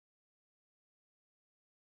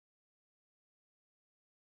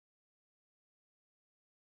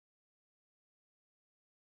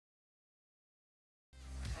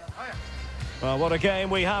Well, what a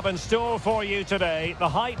game we have in store for you today. The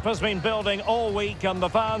hype has been building all week and the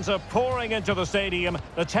fans are pouring into the stadium.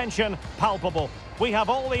 The tension palpable. We have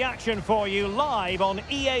all the action for you live on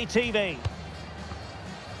EA TV.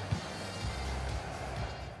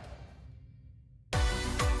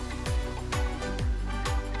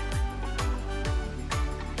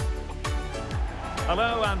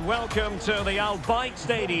 Hello and welcome to the Al Bayt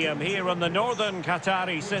Stadium here in the northern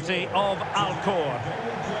Qatari city of Al Khor.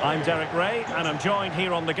 I'm Derek Ray and I'm joined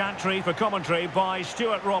here on the gantry for commentary by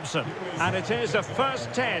Stuart Robson. And it is a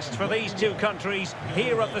first test for these two countries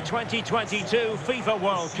here at the 2022 FIFA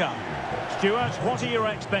World Cup. Stuart, what are your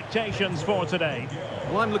expectations for today?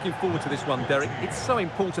 Well, I'm looking forward to this one, Derek. It's so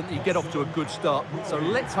important that you get off to a good start. So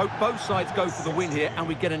let's hope both sides go for the win here and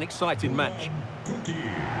we get an exciting match.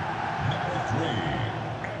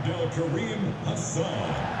 Kareem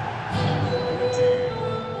Hassan.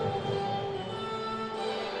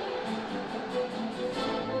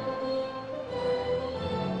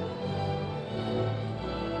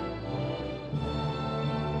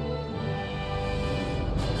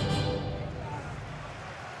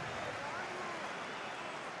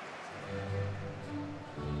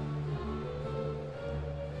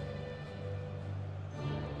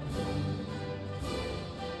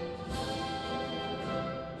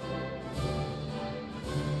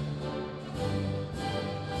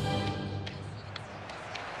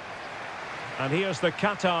 And here's the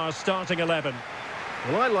Qatar starting 11.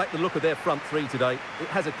 Well, I like the look of their front three today. It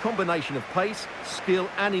has a combination of pace, skill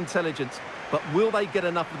and intelligence. But will they get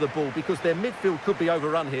enough of the ball? Because their midfield could be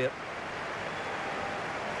overrun here.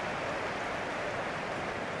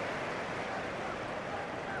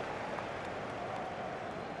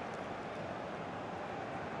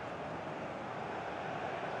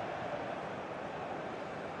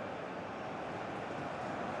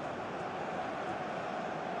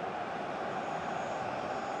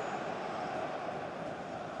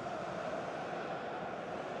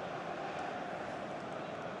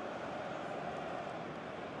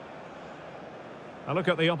 A look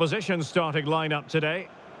at the opposition starting lineup today.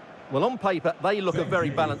 Well, on paper, they look a very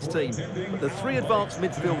balanced team. But the three advanced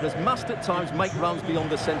midfielders must at times make runs beyond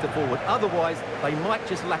the centre forward. Otherwise, they might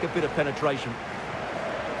just lack a bit of penetration.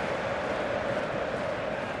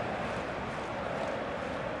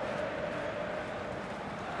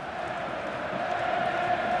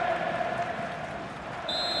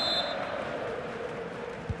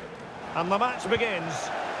 And the match begins.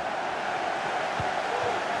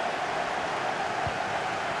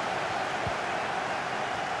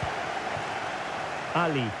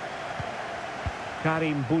 Ali,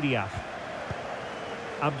 Karim Boudiaf,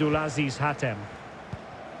 Abdulaziz Hatem,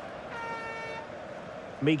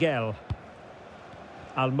 Miguel,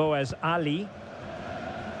 Almoez Ali,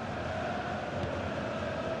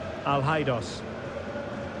 Al-Haidos.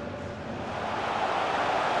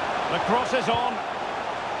 The cross is on.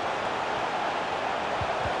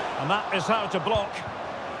 And that is how to block.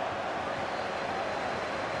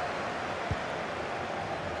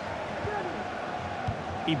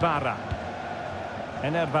 Ibarra.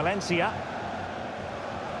 Ener Valencia.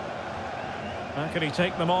 How can he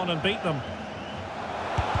take them on and beat them?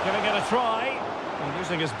 Giving it a try. And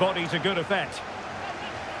using his body to good effect.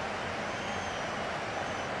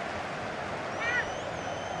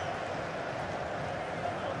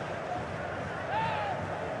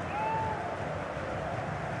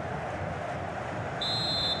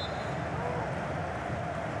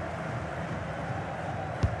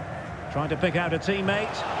 Trying to pick out a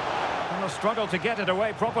teammate. And a struggle to get it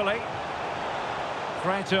away properly.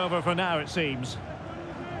 Threat over for now, it seems.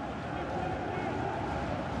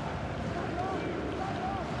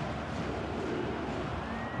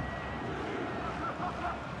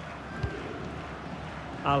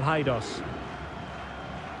 Al-Haidos.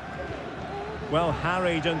 Well,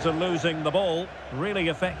 harried into losing the ball. Really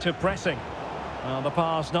effective pressing. Well, the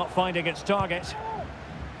pass not finding its target.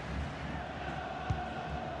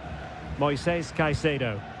 Moises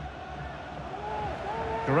Caicedo.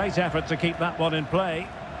 Great effort to keep that one in play.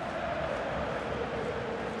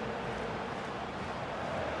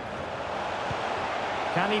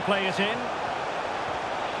 Can he play it in?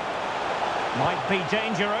 Might be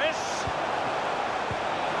dangerous.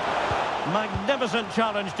 Magnificent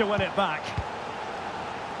challenge to win it back.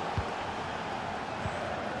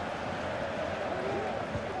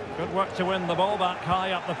 Good work to win the ball back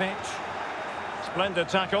high up the pitch. Splendid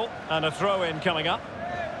tackle and a throw-in coming up.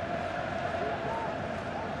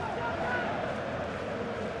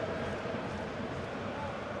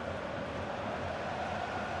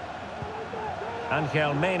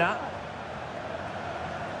 Angel Mena.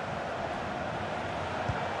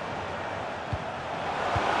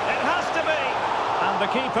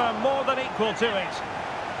 keeper more than equal to it.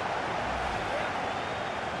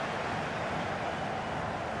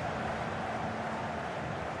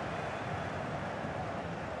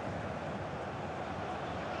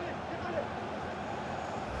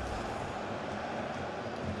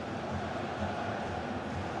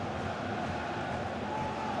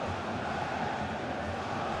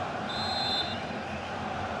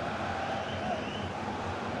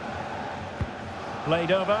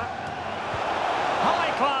 Played over.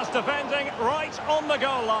 High-class defending right on the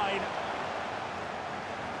goal line.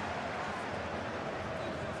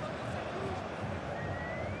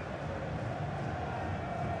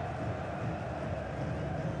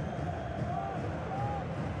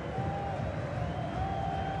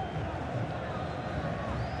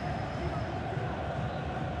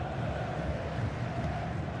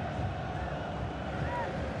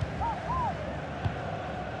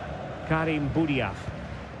 Karim Boudiaf.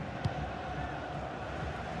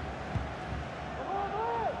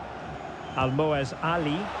 Almoez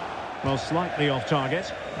Ali, well, slightly off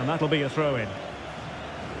target, and that'll be a throw-in.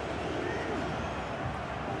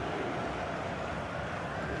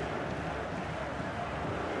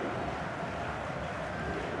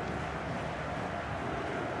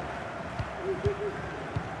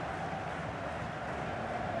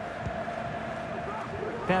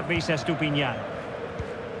 Pervis Estupiñán.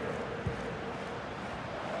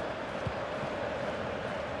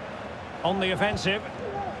 On the offensive.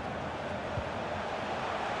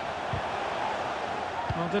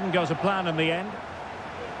 Well, didn't go to plan in the end.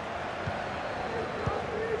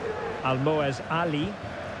 Almoez Ali.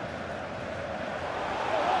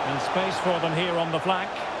 And space for them here on the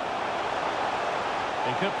flank.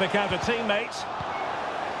 He could pick out a teammate.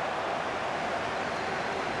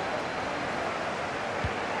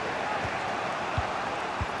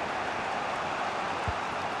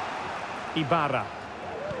 Ibarra.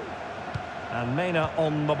 And Mena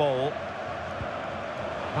on the ball.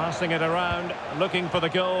 Passing it around, looking for the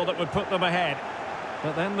goal that would put them ahead.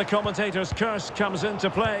 But then the commentator's curse comes into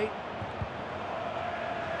play.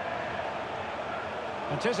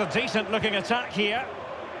 It is a decent-looking attack here.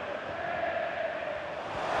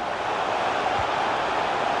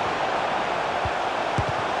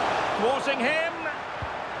 Thwarting him.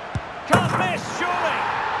 Can't miss, surely.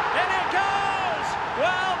 In it goes!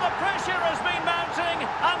 Well, the pressure has been mounting,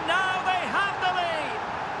 and now they have the lead.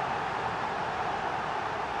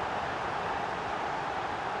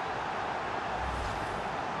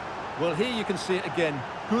 Well, here you can see it again.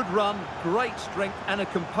 Good run, great strength, and a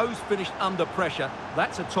composed finish under pressure.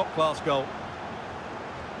 That's a top-class goal.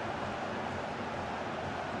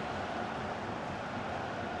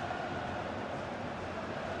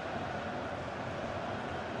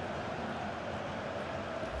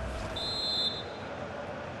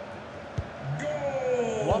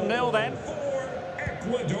 Goal 1-0 then. For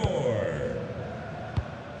Ecuador.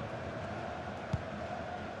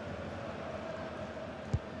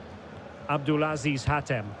 Abdulaziz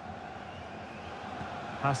Hatem.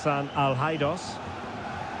 Hassan Al-Haidos.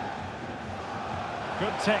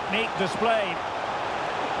 Good technique displayed.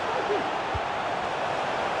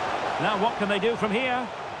 Now what can they do from here?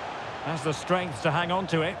 Has the strength to hang on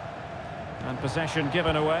to it. And possession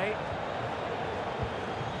given away.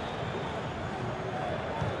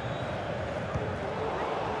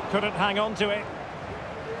 Couldn't hang on to it.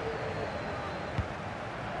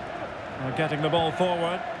 They're getting the ball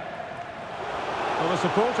forward. Well, the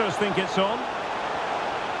supporters think it's on.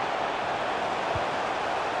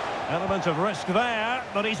 Element of risk there,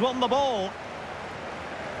 but he's won the ball.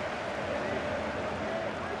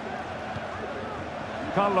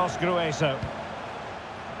 Carlos Grueso.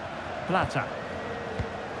 Plata.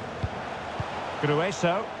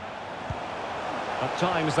 Grueso. At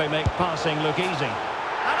times they make passing look easy.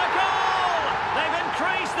 And a goal! They've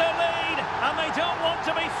increased their lead, and they don't want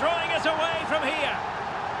to be throwing it away from here.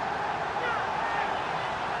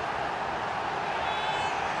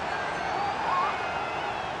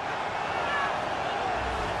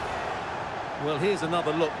 Well, here's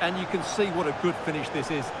another look, and you can see what a good finish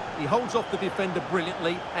this is. He holds off the defender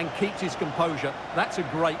brilliantly and keeps his composure. That's a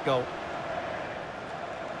great goal.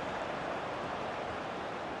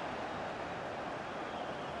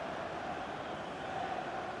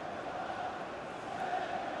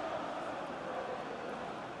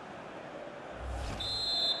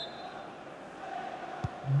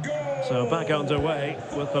 Goal. So back underway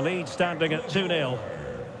with the lead standing at 2-0.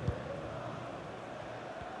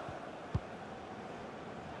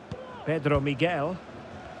 Pedro Miguel.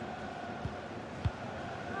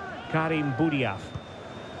 Karim Boudiaf.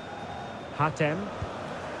 Hatem.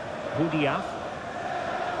 Boudiaf.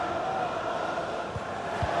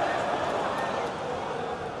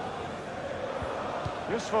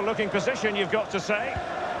 Useful looking position, you've got to say.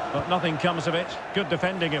 But nothing comes of it. Good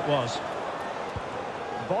defending it was.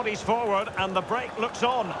 Bodies forward and the break looks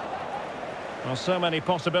on. Well, so many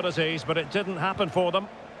possibilities, but it didn't happen for them.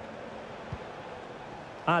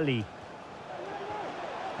 Ali.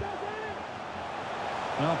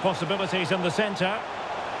 Well, possibilities in the centre.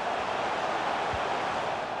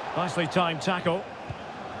 Nicely timed tackle.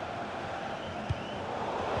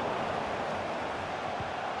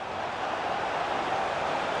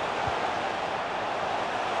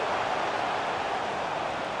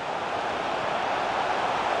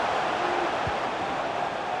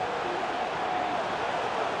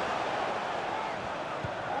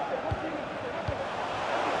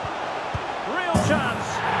 Real chance.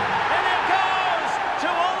 In it goes to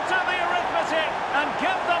alter the arithmetic and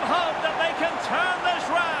give them hope that they can turn this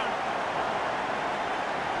round.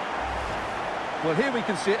 Well, here we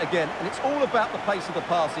can see it again, and it's all about the pace of the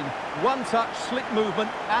passing. One touch, slick movement,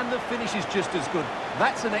 and the finish is just as good.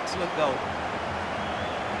 That's an excellent goal.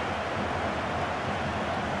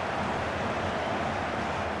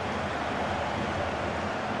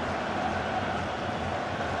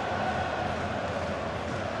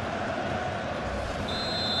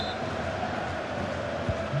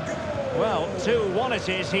 Well, 2-1 it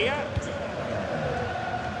is here.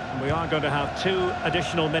 We are going to have 2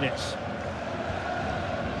 additional minutes.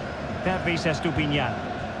 Pervis Estupiñán.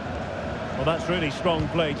 Well, that's really strong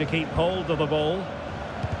play to keep hold of the ball.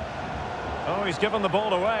 Oh, he's given the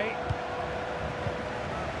ball away.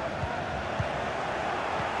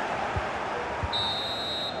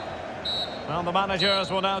 Well, the managers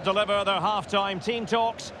will now deliver their half-time team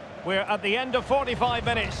talks. We're at the end of 45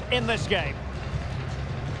 minutes in this game.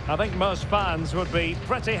 I think most fans would be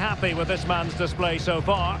pretty happy with this man's display so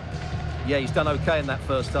far. Yeah, he's done okay in that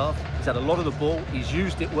first half. He's had a lot of the ball, he's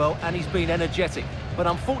used it well, and he's been energetic. But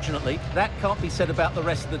unfortunately, that can't be said about the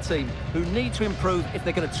rest of the team, who need to improve if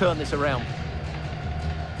they're going to turn this around.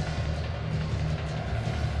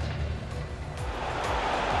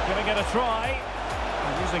 Giving it a try,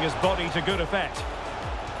 and using his body to good effect.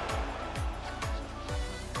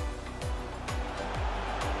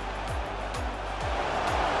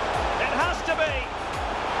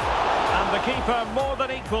 And the keeper more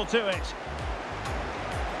than equal to it.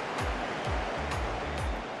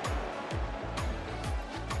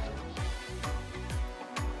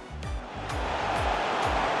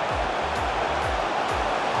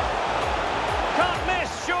 Can't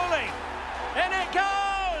miss, surely. In it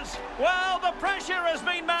goes! Well, the pressure has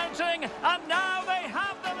been mounting, and now they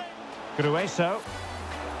have the lead. Grueso.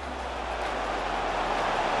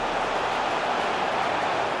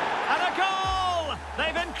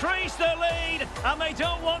 They've increased their lead, and they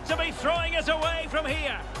don't want to be throwing it away from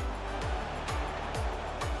here.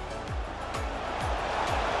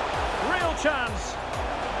 Real chance.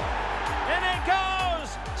 In it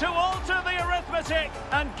goes to alter the arithmetic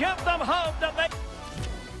and give them hope that they...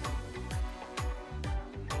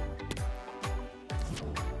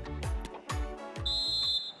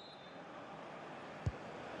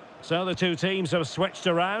 So the two teams have switched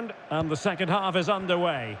around, and the second half is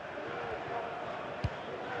underway.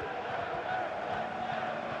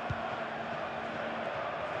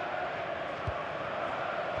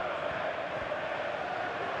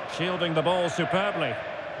 Shielding the ball superbly.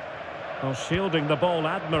 Well, shielding the ball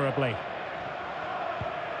admirably.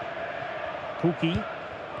 Kuki.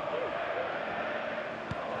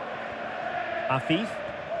 Afif.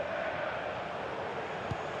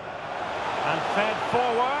 And fed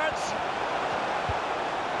forwards.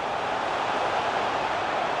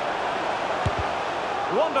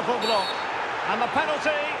 Wonderful block. And the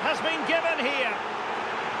penalty has been given here.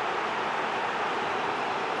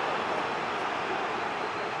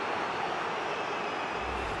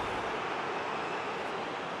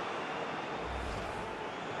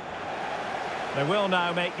 They will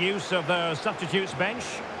now make use of their substitutes bench.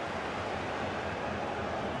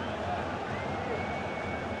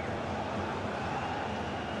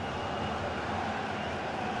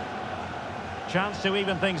 Chance to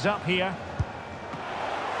even things up here.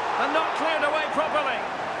 And not cleared away properly.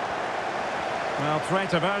 Well,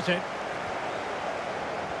 threat averted.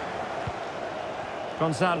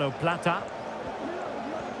 Gonzalo Plata.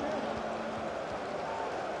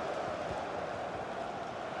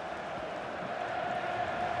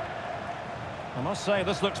 I must say,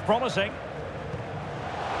 this looks promising.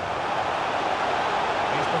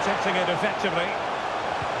 He's protecting it effectively.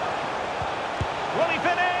 Will he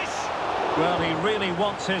finish? Well, he really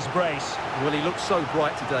wants his brace. Well, he looks so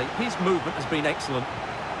bright today. His movement has been excellent.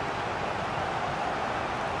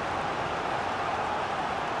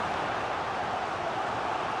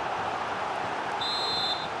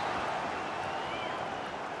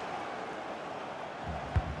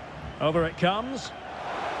 Over it comes.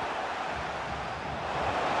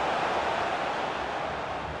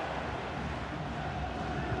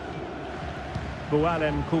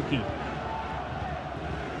 Bualem Kuki.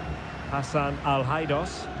 Hassan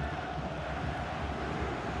Al-Haidos.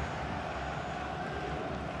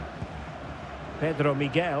 Pedro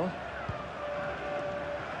Miguel.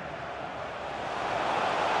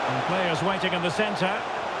 And players waiting in the centre.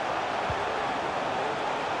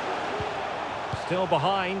 Still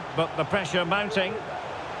behind, but the pressure mounting.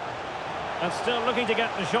 And still looking to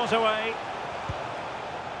get the shot away.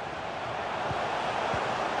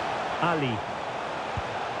 Ali.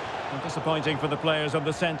 And disappointing for the players on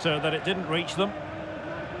the centre that it didn't reach them.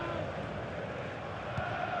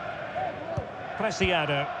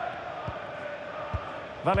 Preciado.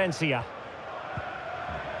 Valencia.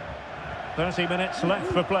 30 minutes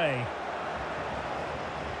left for play.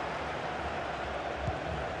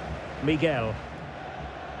 Miguel.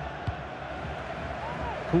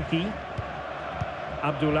 Kuki.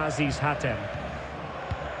 Abdulaziz Hatem.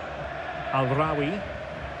 Al-Rawi.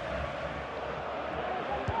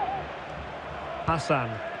 Hassan.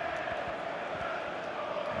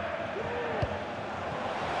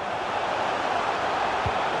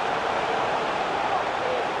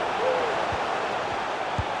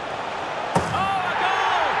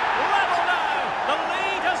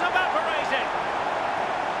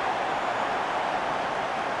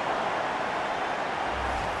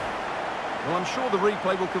 Well, I'm sure the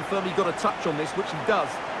replay will confirm he got a touch on this, which he does,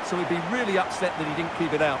 so he'd be really upset that he didn't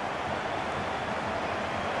keep it out.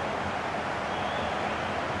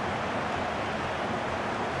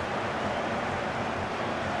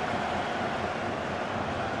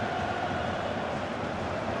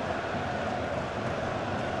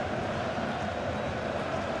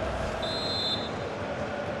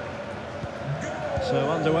 So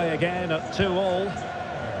underway again at 2-2.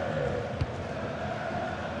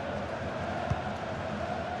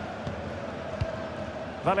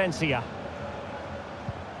 Valencia.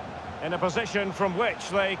 In a position from which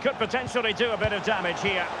they could potentially do a bit of damage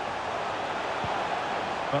here.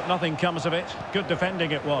 But nothing comes of it. Good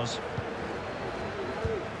defending it was.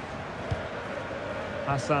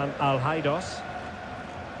 Hassan Al-Haidos.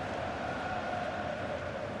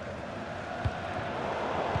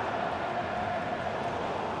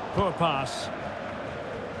 Poor pass.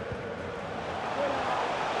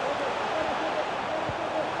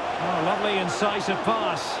 Oh, lovely incisive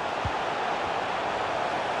pass.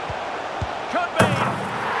 Could be.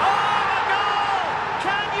 Oh, a goal!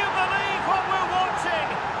 Can you believe what we're watching?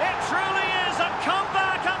 It truly is a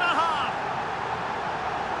comeback and a half.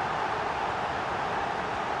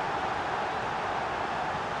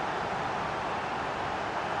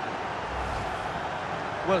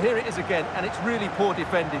 Well, here it is again, and it's really poor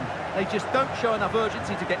defending. They just don't show enough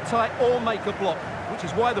urgency to get tight or make a block, which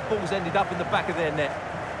is why the ball's ended up in the back of their net.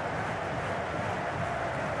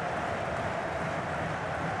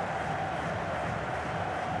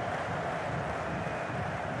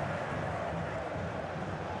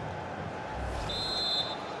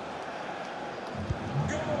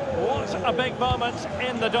 What a big moment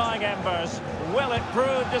in the dying embers. Will it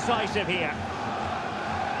prove decisive here?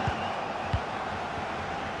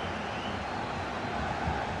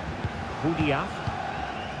 Budia.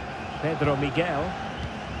 Pedro Miguel.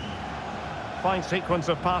 Fine sequence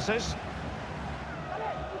of passes.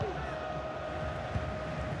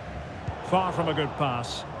 Far from a good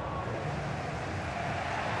pass.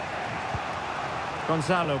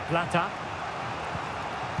 Gonzalo Plata.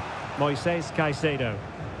 Moises Caicedo.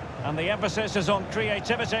 And the emphasis is on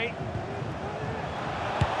creativity.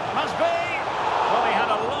 Must be! Well, he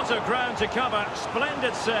had a lot of ground to cover.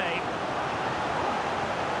 Splendid save.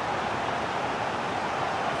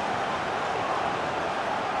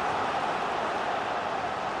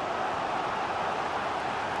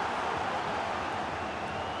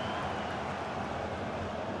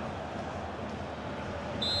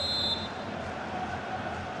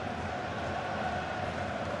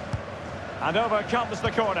 And over comes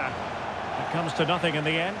the corner. It comes to nothing in the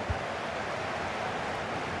end.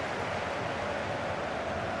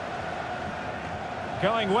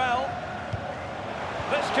 Going well.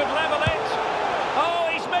 This could level it. Oh,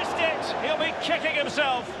 he's missed it. He'll be kicking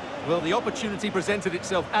himself. Well, the opportunity presented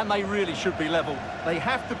itself, and they really should be level. They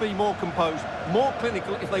have to be more composed, more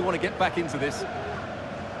clinical if they want to get back into this.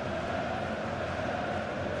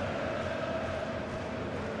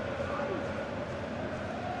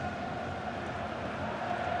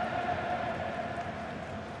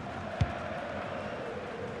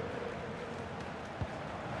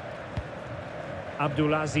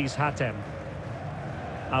 Abdulaziz Hatem.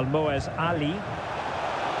 Almoez Ali.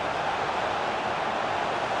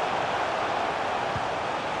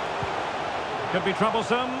 Could be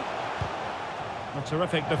troublesome. A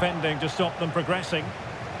terrific defending to stop them progressing.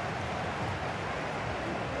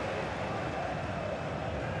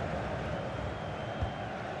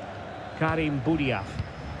 Karim Boudiaf.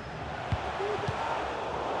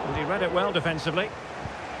 And he read it well defensively.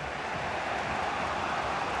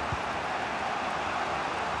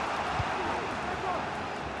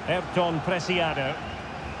 Ayrton Preciado.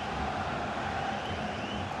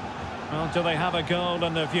 Well, do they have a goal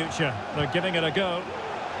in the future? They're giving it a go.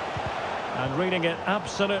 And reading it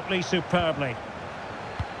absolutely superbly.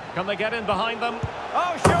 Can they get in behind them?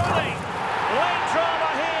 Oh, surely! Late drama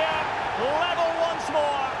here. Level once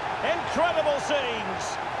more. Incredible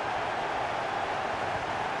scenes.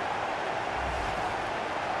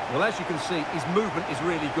 Well, as you can see, his movement is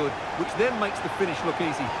really good, which then makes the finish look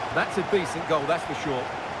easy. That's a decent goal, that's for sure.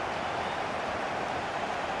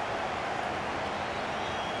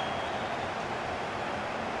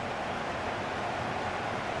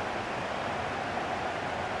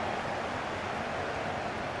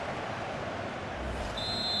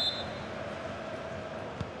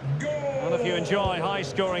 Well, if you enjoy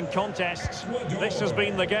high-scoring contests, this has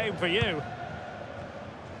been the game for you.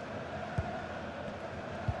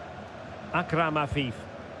 Akram Afif.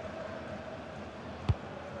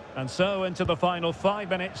 And so into the final 5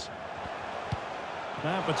 minutes.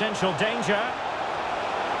 Now potential danger.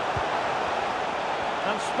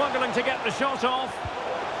 And struggling to get the shot off.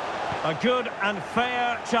 A good and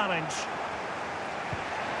fair challenge.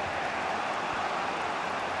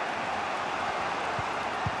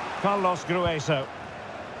 Carlos Grueso.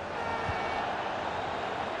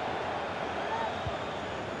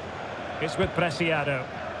 It's with Preciado.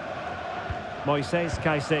 Moises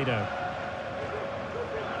Caicedo.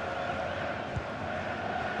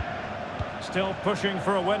 Still pushing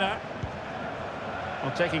for a winner.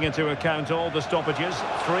 Well, taking into account all the stoppages,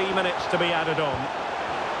 3 minutes to be added on.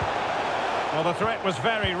 Well, the threat was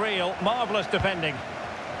very real. Marvellous defending.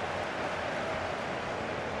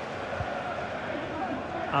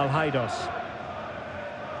 Al-Haidos.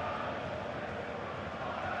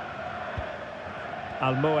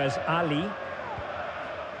 Almoez Ali.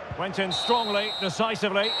 Went in strongly,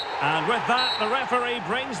 decisively. And with that, the referee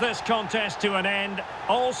brings this contest to an end.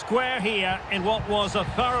 All square here in what was a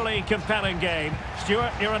thoroughly compelling game.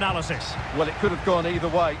 Stuart, your analysis? Well, it could have gone either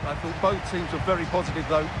way. I thought both teams were very positive,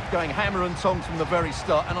 though, going hammer and tongs from the very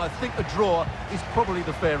start. And I think a draw is probably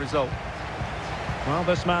the fair result. Well,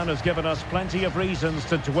 this man has given us plenty of reasons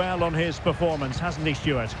to dwell on his performance, hasn't he,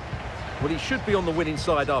 Stuart? Well, he should be on the winning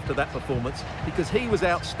side after that performance because he was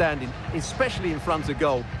outstanding, especially in front of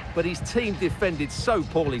goal. But his team defended so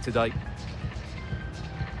poorly today.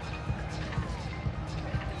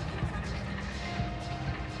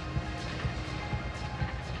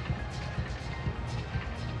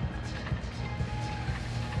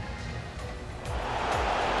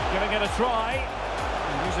 Giving it a try,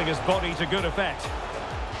 and using his body to good effect.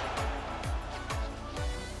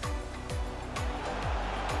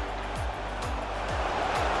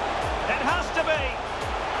 It has to be!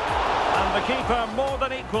 And the keeper more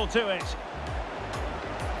than equal to it.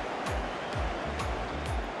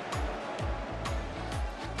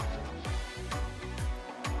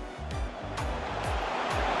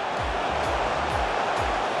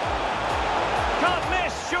 Can't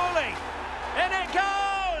miss, surely! In it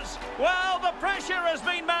goes! Well, the pressure has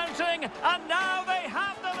been mounting, and now they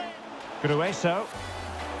have the lead. Grueso.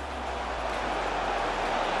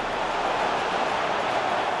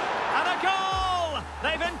 And a goal!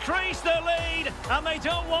 They've increased their lead, and they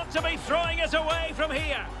don't want to be throwing it away from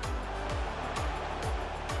here.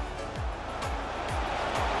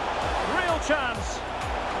 Real chance.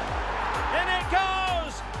 In it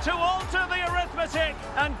goes to alter the arithmetic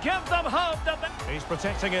and give them hope that he's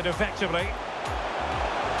protecting it effectively.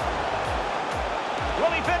 Will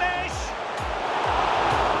he finish?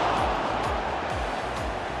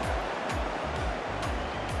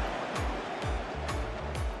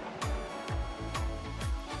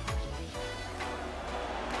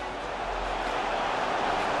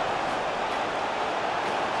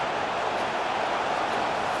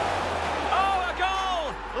 Oh, a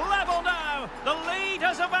goal! Level now. The lead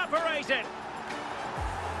has evaporated.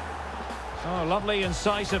 Oh, lovely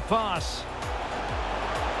incisive pass.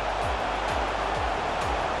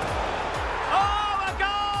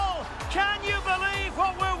 Can you believe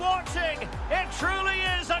what we're watching? It truly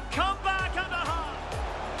is a comeback and a half.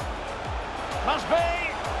 Must be.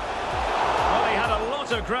 Well, he had a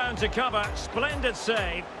lot of ground to cover. Splendid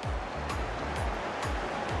save.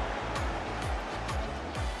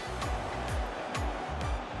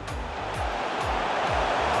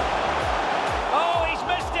 Oh, he's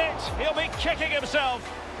missed it. He'll be kicking himself.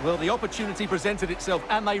 Well, the opportunity presented itself,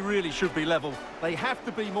 and they really should be level. They have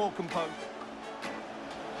to be more composed.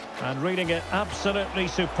 And reading it absolutely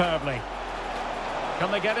superbly.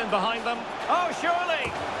 Can they get in behind them? Oh,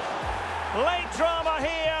 surely! Late drama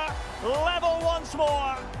here. Level once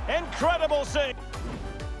more. Incredible save.